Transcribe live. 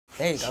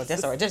There you go.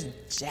 That's all right. Just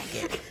jack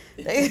it.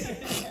 It's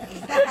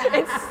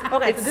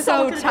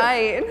so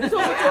tight.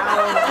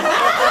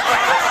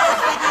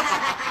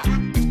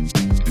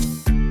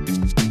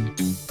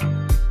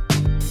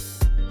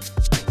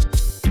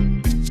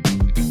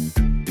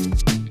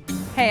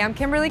 Hey, I'm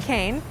Kimberly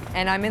Kane,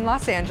 and I'm in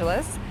Los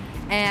Angeles,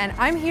 and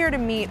I'm here to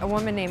meet a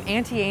woman named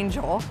Auntie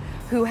Angel,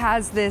 who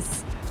has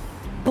this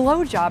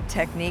blowjob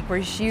technique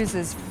where she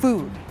uses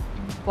food,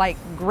 like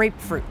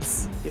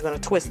grapefruits. You're gonna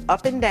twist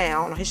up and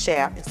down on his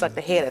shaft and suck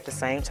the head at the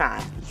same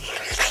time.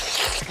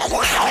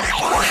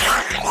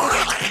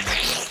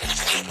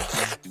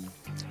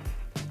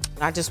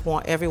 I just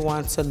want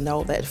everyone to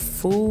know that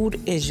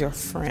food is your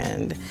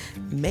friend.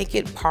 Make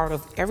it part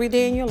of every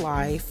day in your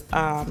life,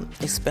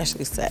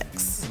 especially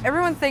sex.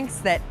 Everyone thinks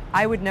that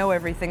I would know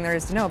everything there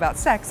is to know about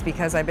sex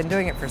because I've been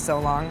doing it for so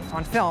long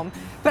on film,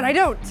 but I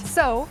don't.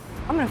 So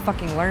I'm gonna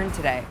fucking learn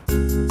today.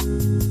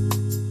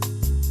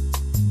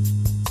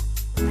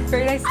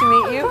 Very nice to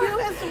meet you. You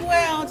as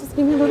well. Just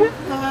give me a little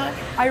hug.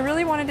 I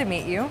really wanted to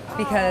meet you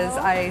because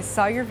I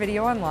saw your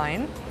video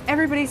online.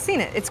 Everybody's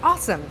seen it. It's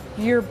awesome.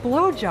 Your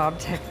blowjob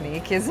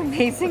technique is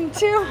amazing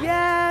too.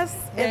 Yes,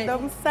 and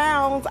those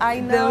sounds, I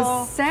know.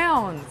 Those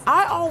sounds.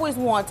 I always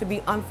want to be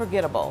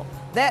unforgettable.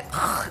 That,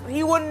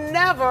 you will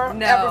never,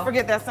 ever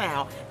forget that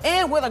sound.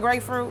 And with a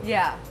grapefruit.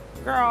 Yeah.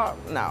 Girl,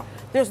 no.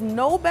 There's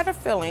no better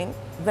feeling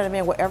that a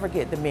man will ever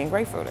get than being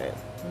grapefruited.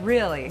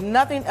 Really?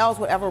 Nothing else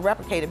would ever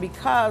replicate it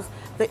because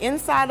the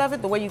inside of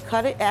it, the way you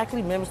cut it,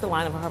 actually mimics the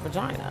line of her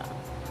vagina.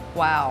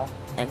 Wow.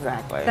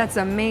 Exactly. That's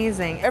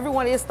amazing.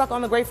 Everyone is stuck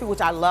on the grapefruit,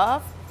 which I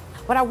love,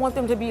 but I want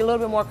them to be a little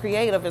bit more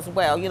creative as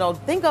well. You know,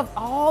 think of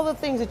all the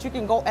things that you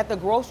can go at the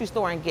grocery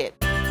store and get.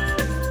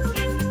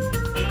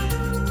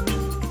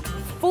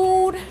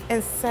 Food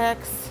and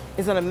sex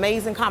is an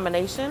amazing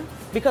combination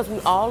because we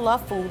all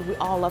love food, we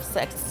all love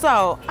sex.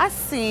 So I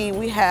see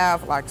we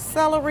have like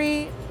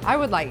celery. I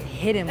would like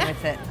hit him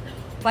with it.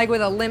 Like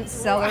with a limp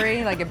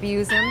celery, like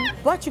abuse him.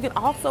 But you can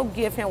also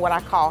give him what I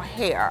call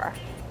hair.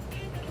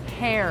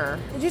 Hair.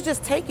 You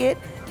just take it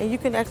and you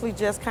can actually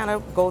just kind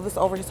of go this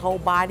over his whole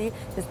body,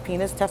 his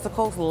penis,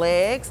 testicles,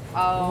 legs.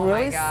 Oh,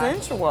 really my gosh.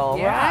 sensual,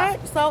 Yeah.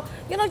 right? So,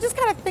 you know, just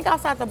kind of think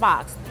outside the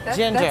box.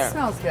 Ginger. That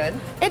smells good.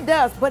 It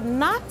does, but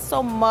not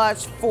so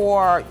much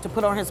to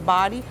put on his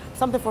body,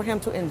 something for him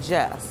to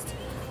ingest.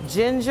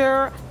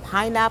 Ginger,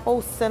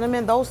 pineapple,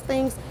 cinnamon, those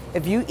things,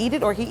 if you eat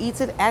it or he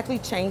eats it, actually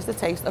change the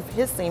taste of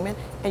his semen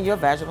and your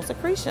vaginal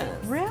secretions.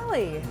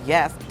 Really?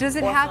 Yes. Does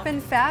it happen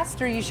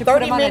fast or you should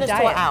put him on a 30 minutes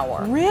diet? to an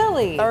hour.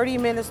 Really? 30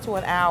 minutes to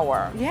an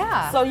hour.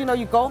 Yeah. So, you know,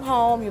 you go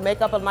home, you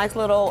make up a nice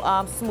little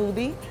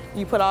smoothie,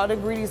 you put all the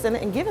ingredients in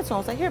it and give it to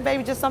him. Say, here,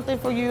 baby, just something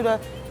for you to,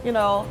 you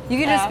know. You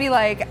can just be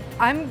like,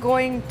 I'm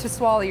going to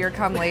swallow your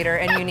cum later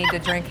and you need to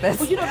drink this.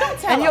 Well, you know, don't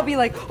tell and him. you'll be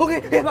like,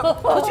 okay.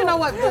 But you know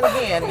what, then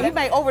again, he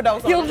may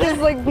overdose on He'll it.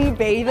 just like be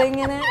bathing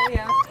in it.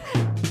 Yeah.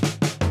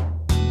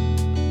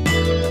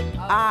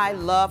 I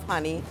love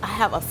honey. I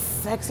have a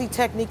sexy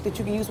technique that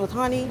you can use with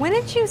honey. When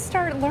did you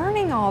start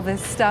learning all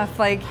this stuff?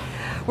 Like,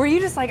 were you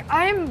just like,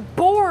 I'm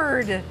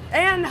bored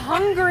and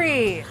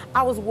hungry?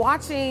 I was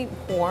watching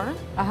porn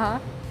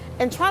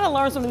and trying to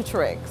learn some new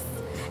tricks.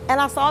 And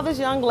I saw this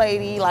young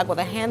lady like with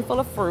a handful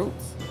of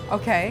fruits.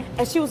 Okay.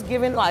 And she was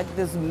given like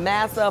this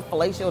massive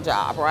fellatio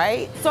job,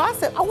 right? So I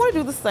said, I want to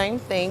do the same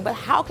thing, but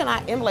how can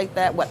I emulate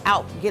that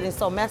without getting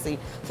so messy?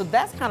 So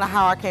that's kind of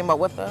how I came up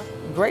with the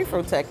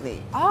grapefruit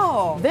technique.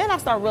 Oh. Then I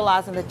started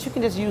realizing that you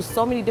can just use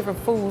so many different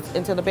foods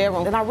into the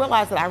bedroom. And I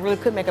realized that I really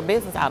could make a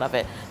business out of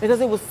it because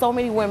there was so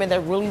many women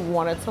that really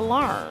wanted to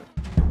learn.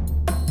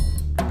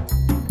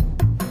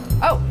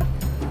 Oh.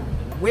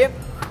 Whipped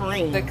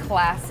cream. The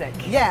classic.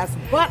 Yes,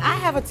 but I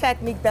have a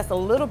technique that's a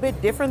little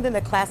bit different than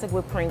the classic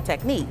whipped cream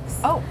techniques.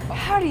 Oh,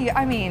 how do you,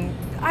 I mean,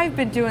 I've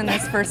been doing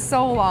this for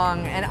so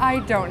long and I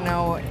don't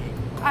know,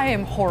 I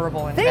am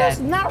horrible in There's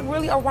bed. not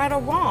really a right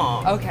or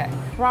wrong. Okay.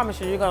 I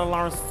promise you, you're gonna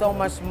learn so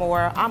much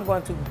more. I'm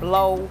going to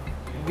blow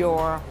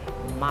your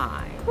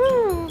mind.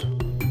 Woo.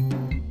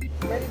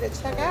 Ready to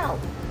check out.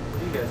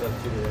 What are you guys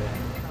up to today?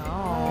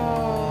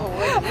 Oh,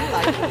 where do you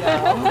like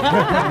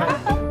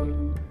to go?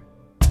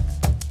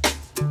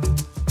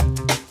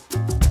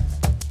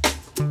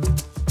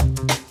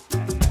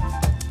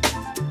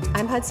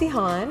 I'm Auntie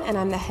Han, and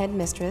I'm the head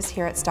mistress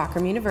here at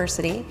Stockroom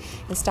University.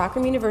 And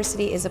Stockroom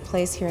University is a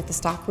place here at the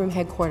Stockroom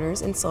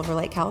headquarters in Silver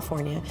Lake,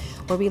 California,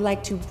 where we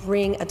like to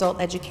bring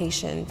adult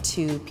education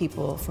to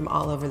people from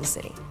all over the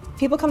city.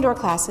 People come to our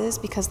classes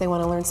because they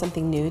want to learn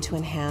something new to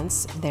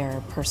enhance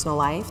their personal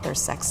life, their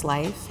sex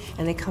life,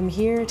 and they come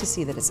here to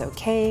see that it's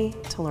okay,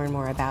 to learn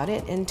more about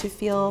it, and to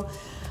feel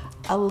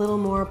a little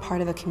more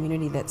part of a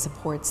community that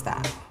supports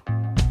that.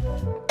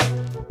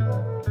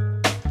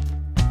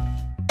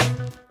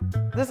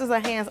 This is a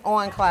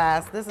hands-on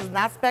class. This is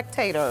not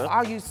spectator.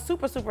 Are you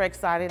super, super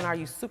excited? And are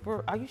you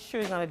sure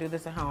you're gonna do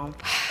this at home?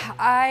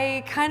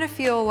 I kind of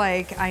feel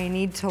like I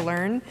need to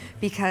learn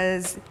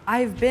because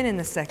I've been in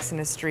the sex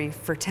industry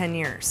for 10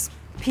 years.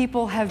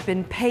 People have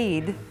been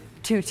paid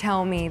to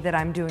tell me that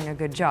I'm doing a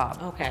good job.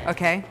 Okay.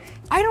 Okay?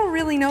 I don't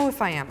really know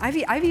if I am.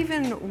 I've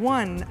even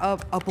won a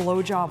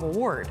blowjob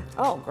award.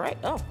 Oh, great.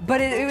 Oh.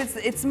 But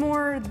it's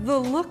more the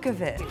look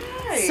of it.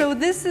 Right. So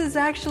this is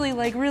actually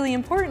like really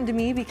important to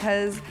me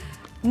because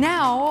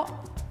now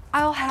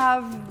I'll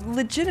have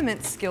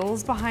legitimate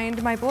skills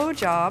behind my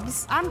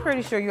blowjobs. I'm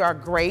pretty sure you are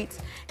great.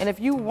 And if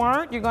you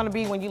weren't, you're gonna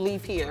be when you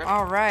leave here.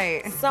 All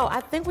right. So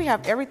I think we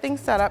have everything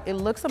set up. It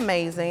looks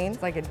amazing.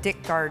 It's like a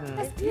dick garden.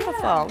 It's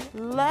beautiful.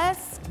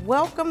 Let's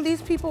welcome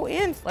these people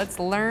in. Let's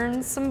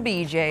learn some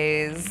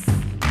BJs.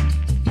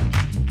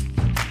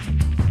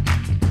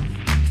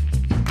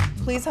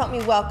 Please help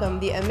me welcome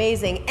the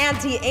amazing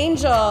Auntie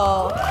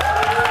Angel.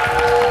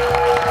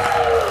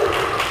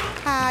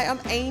 Hi, I'm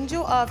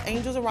Angel of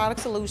Angel's Erotic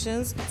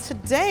Solutions.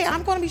 Today,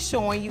 I'm gonna be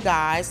showing you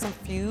guys some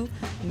few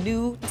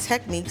new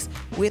techniques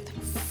with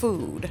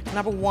food.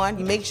 Number one,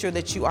 you make sure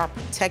that you are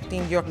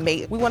protecting your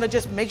mate. We wanna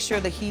just make sure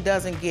that he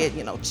doesn't get,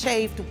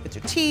 chafed with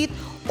your teeth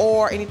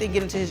or anything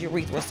get into his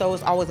urethra, so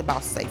it's always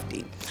about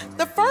safety.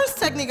 The first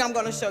technique I'm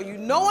gonna show you,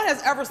 no one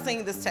has ever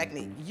seen this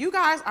technique. You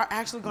guys are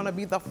actually gonna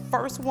be the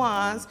first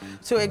ones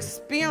to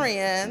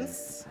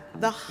experience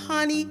the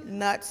honey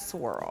nut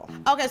swirl.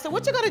 Okay, so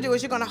what you're gonna do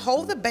is you're gonna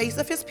hold the base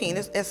of his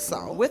penis as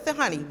so. With the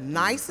honey,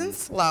 nice and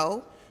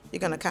slow, you're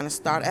gonna kind of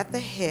start at the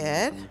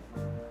head,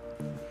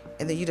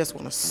 and then you just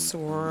wanna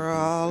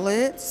swirl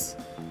it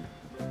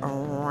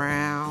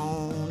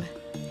around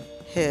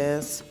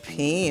his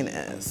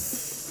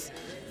penis.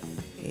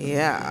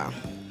 Yeah.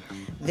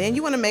 Then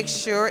you wanna make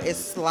sure it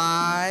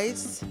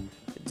slides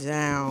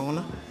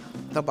down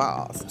the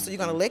balls. So you're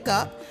gonna lick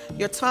up.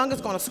 Your tongue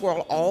is gonna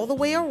swirl all the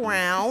way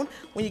around.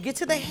 When you get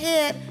to the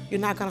head,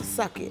 you're not gonna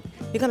suck it.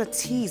 You're gonna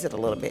tease it a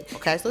little bit,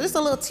 okay? So this is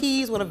a little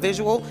tease with a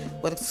visual,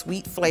 with a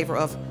sweet flavor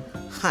of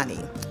honey.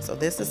 So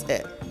this is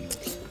it.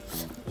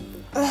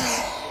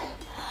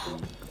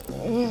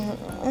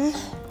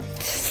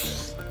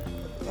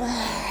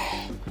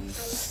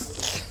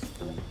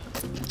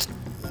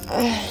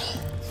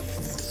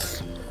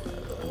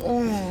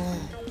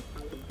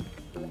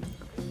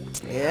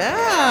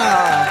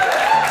 Yeah.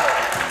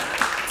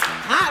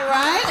 Hot,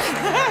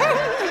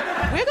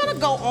 right? We're gonna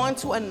go on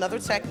to another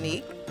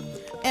technique,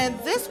 and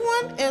this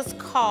one is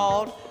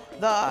called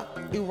the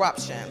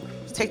eruption.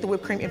 Take the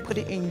whipped cream and put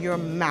it in your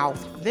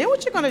mouth. Then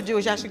what you're gonna do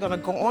is you're actually gonna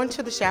go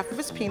onto the shaft of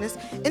his penis,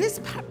 and it's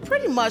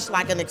pretty much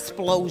like an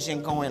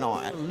explosion going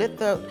on. Let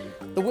the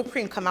whipped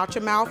cream come out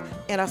your mouth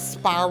in a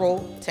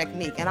spiral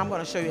technique, and I'm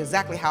gonna show you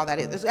exactly how that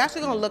is. It's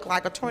actually gonna look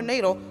like a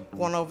tornado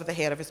going over the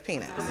head of his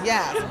penis.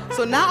 Yes.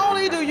 So not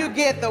only do you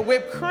get the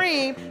whipped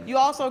cream, you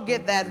also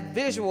get that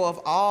visual of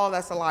all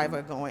that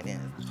saliva going in.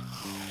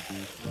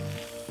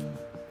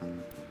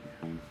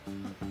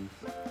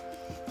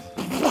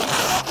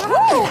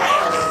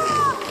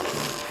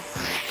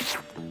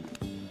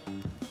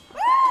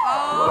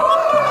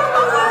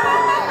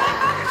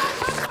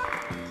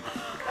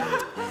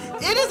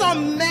 It is a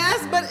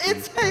mess, but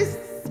it tastes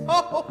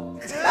so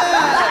good.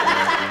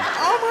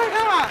 Oh my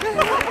God.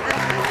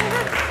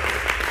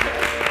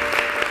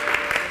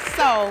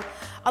 So,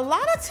 a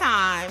lot of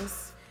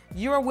times,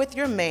 you're with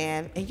your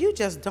man and you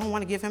just don't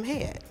want to give him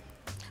head,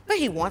 but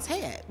he wants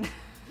head.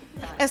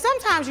 And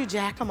sometimes you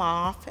jack him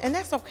off, and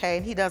that's okay,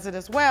 and he does it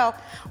as well.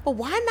 But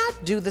why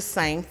not do the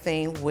same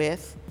thing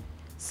with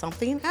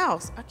something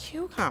else, a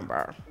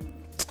cucumber?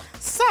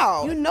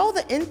 So, you know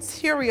the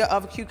interior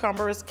of a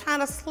cucumber is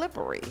kind of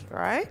slippery,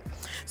 right?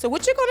 So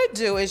what you're gonna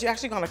do is you're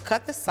actually gonna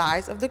cut the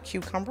sides of the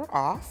cucumber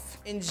off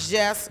and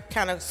just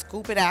kind of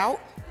scoop it out.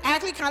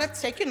 Actually kind of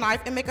take your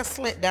knife and make a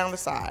slit down the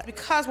side.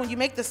 Because when you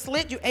make the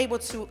slit, you're able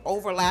to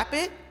overlap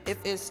it if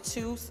it's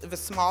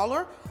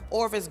smaller,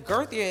 or if it's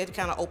girthier, it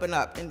kind of open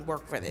up and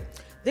work with it.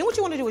 Then what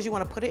you wanna do is you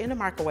wanna put it in the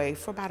microwave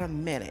for about a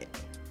minute,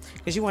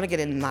 because you wanna get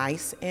it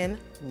nice and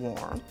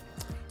warm.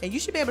 And you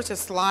should be able to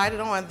slide it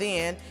on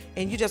then,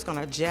 and you're just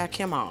gonna jack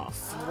him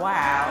off.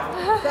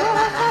 Wow.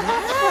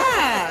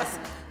 Yes.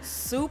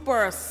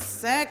 Super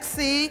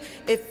sexy.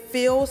 It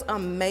feels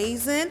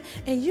amazing,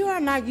 and you are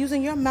not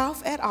using your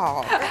mouth at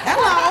all.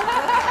 Hello.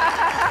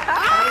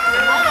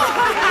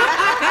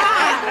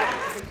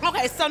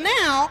 Okay, so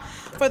now,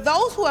 for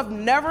those who have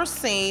never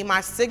seen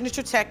my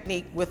signature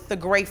technique with the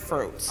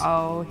grapefruit.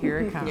 Oh, here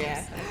it comes.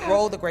 Yeah.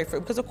 Roll the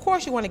grapefruit, because of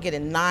course you wanna get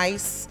it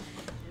nice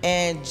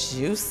and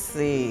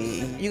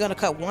juicy. You're gonna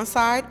cut one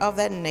side of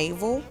that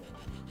navel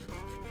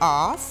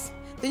off.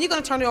 Then you're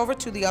gonna turn it over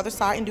to the other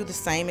side and do the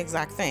same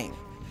exact thing.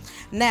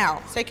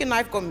 Now, take your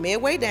knife, go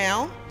midway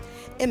down,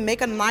 and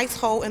make a nice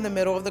hole in the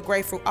middle of the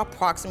grapefruit,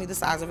 approximately the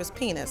size of his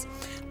penis.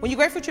 When you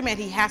grapefruit your man,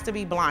 he has to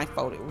be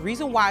blindfolded.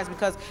 Reason why is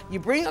because you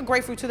bring a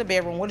grapefruit to the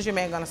bedroom, what is your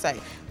man gonna say?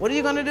 What are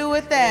you gonna do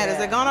with that? Is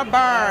it gonna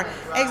burn?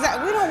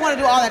 Exactly. We don't wanna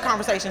do all that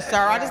conversation,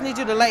 sir. I just need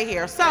you to lay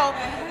here. So,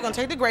 you're gonna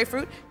take the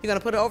grapefruit, you're gonna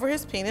put it over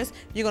his penis,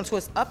 you're gonna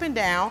twist up and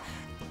down,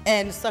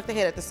 and suck the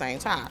head at the same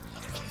time.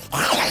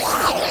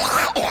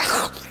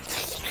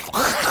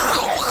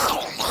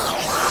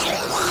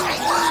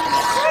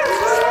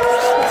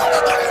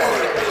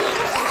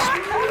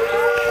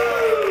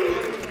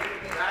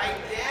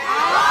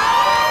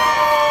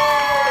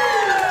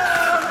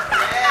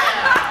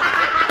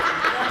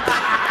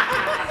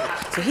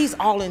 he's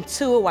all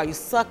into it while you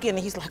sucking, and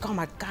he's like, oh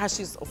my gosh,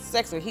 she's so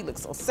sexy. He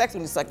looks so sexy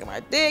when you sucking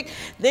my dick.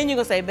 Then you're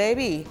gonna say,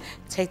 baby,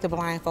 take the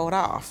blindfold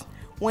off.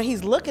 When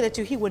he's looking at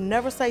you, he would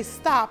never say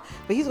stop,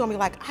 but he's gonna be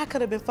like, I could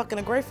have been fucking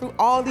a grapefruit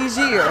all these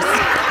years.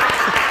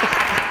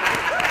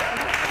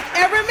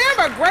 And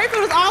remember,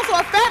 grapefruit is also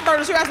a fat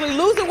burner, so you're actually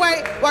losing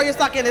weight while you're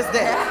sucking his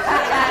dick.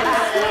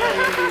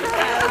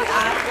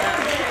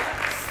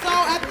 So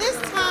at this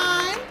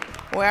time,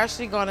 we're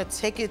actually gonna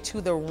take it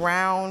to the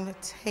round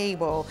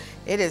table.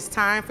 It is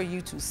time for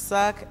you to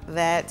suck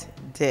that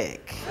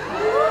dick.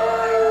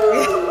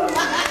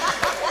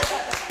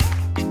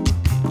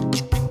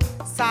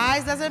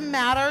 Size doesn't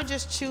matter,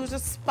 just choose a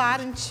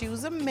spot and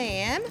choose a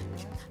man.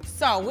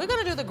 So we're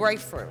gonna do the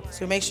grapefruit.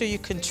 So make sure you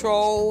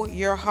control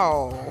your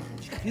hole.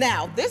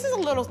 Now, this is a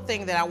little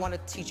thing that I wanna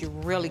teach you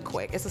really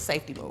quick. It's a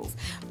safety move.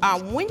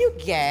 When you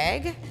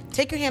gag,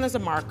 take your hand as a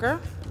marker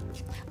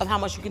of how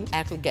much you can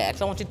actually gag.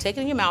 So I want you to take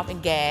it in your mouth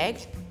and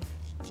gag.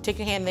 Take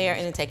your hand there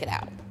and then take it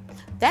out.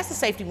 That's a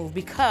safety move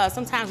because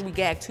sometimes we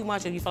gag too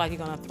much and you feel like you're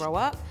gonna throw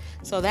up.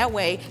 So that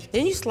way,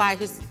 then you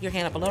slide your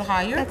hand up a little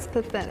higher. That's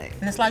pathetic.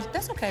 And then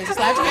that's okay. Just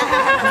slide your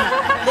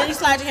hand. Then you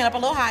slide your hand up a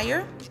little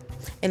higher.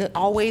 And it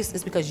always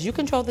is because you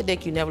control the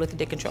dick, you never let the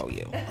dick control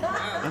you.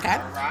 Okay?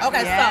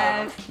 Okay,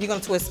 yes. So you're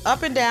gonna twist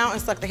up and down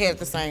and suck the head at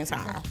the same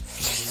time.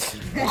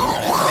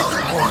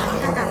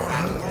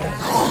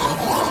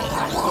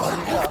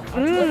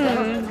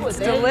 It's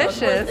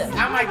delicious.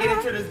 I might get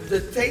into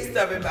the taste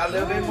of it a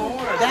little bit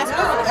more. That's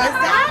good.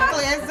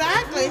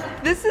 Exactly.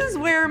 This is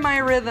where my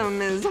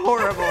rhythm is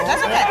horrible.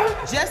 That's okay.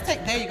 Just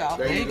take, there you go.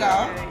 There you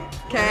go.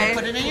 Okay.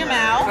 Put it in your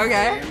mouth.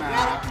 Okay.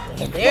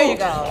 There you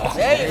go.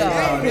 There you go.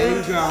 There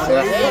you go.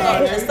 There you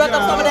go. Suck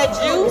up some of that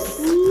juice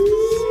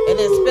and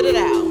then spit it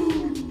out.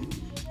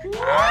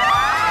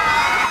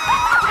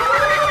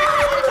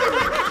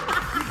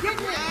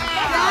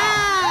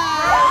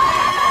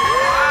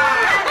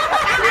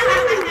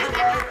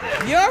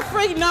 Your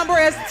freak number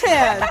is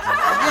 10.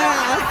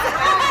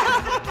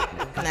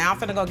 Now I'm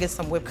finna go get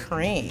some whipped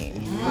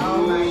cream. So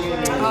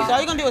all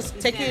you're gonna do is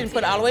take it and put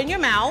it all the way in your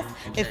mouth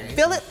and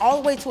fill it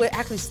all the way till it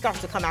actually starts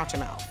to come out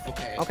your mouth.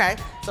 Okay?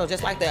 So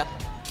just like that.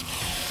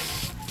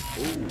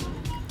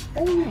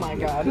 Oh my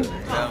God. Fill it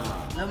up.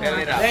 There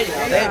you go. There you go.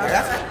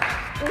 That's it.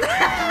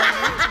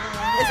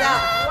 It's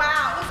out.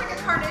 Wow, looks like a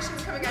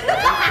carnation's coming out.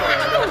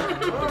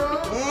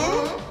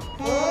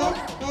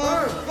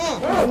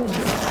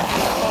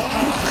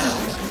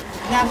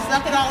 Now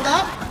suck it all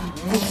up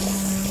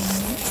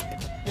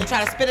and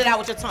try to spit it out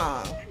with your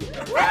tongue.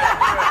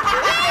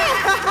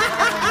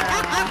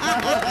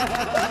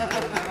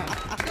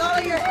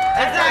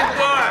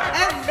 Exactly.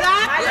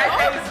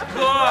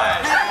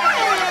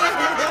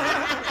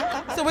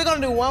 So we're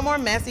gonna do one more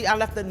messy. I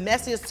left the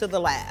messiest to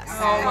the last.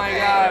 Oh my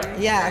God.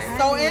 Yeah,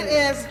 so it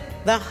is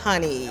the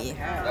honey.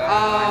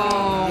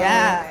 Oh.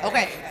 Yeah,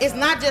 okay. It's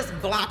not just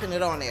blopping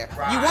it on there.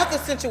 You want the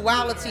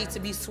sensuality to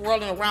be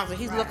swirling around so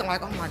he's looking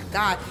like, oh my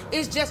God.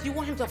 It's just, you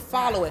want him to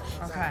follow it.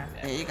 Okay.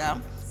 There you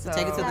go. So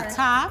take it to the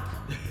top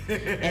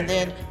and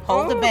then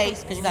hold the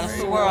base because you gotta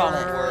swirl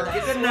it.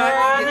 Get the nut,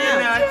 get the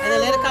nut. And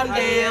then let it come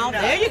down.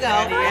 There you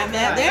go.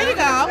 There you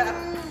go.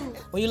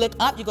 When you look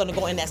up, you're gonna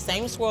go in that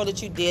same swirl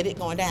that you did it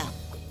going down.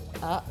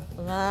 Up,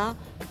 around,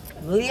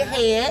 move your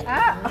head.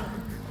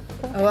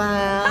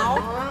 Around,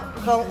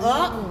 come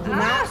up, do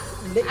not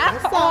lick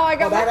this up. Oh, I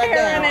got my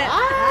hair in it.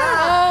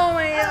 Oh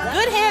my God.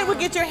 Good head will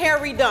get your hair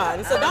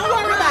redone, so don't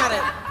worry about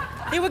it.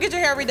 He will get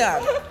your hair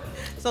redone.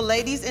 So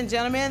ladies and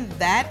gentlemen,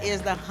 that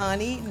is the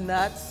honey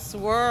nut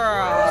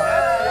swirl.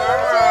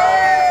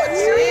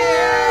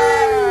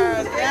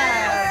 Cheers!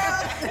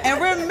 Yes.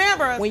 And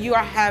remember, when you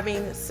are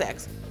having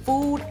sex,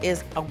 food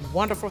is a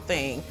wonderful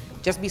thing.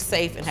 Just be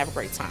safe and have a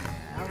great time.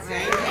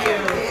 Thank you.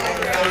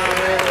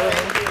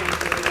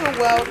 You're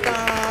welcome.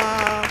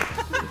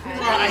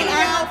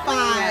 High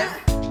five.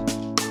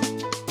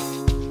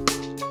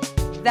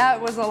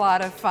 That was a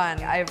lot of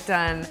fun. I've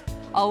done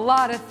a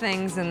lot of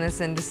things in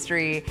this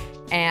industry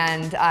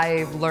and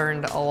I've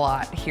learned a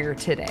lot here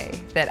today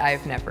that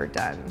I've never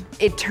done.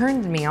 It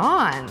turned me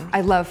on.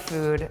 I love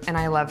food and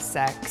I love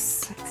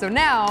sex. So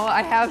now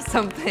I have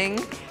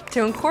something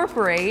to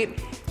incorporate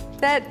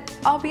that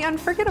I'll be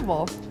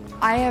unforgettable.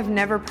 I have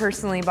never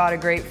personally bought a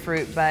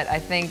grapefruit, but I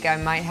think I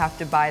might have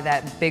to buy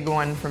that big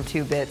one from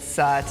 2 Bits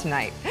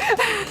tonight.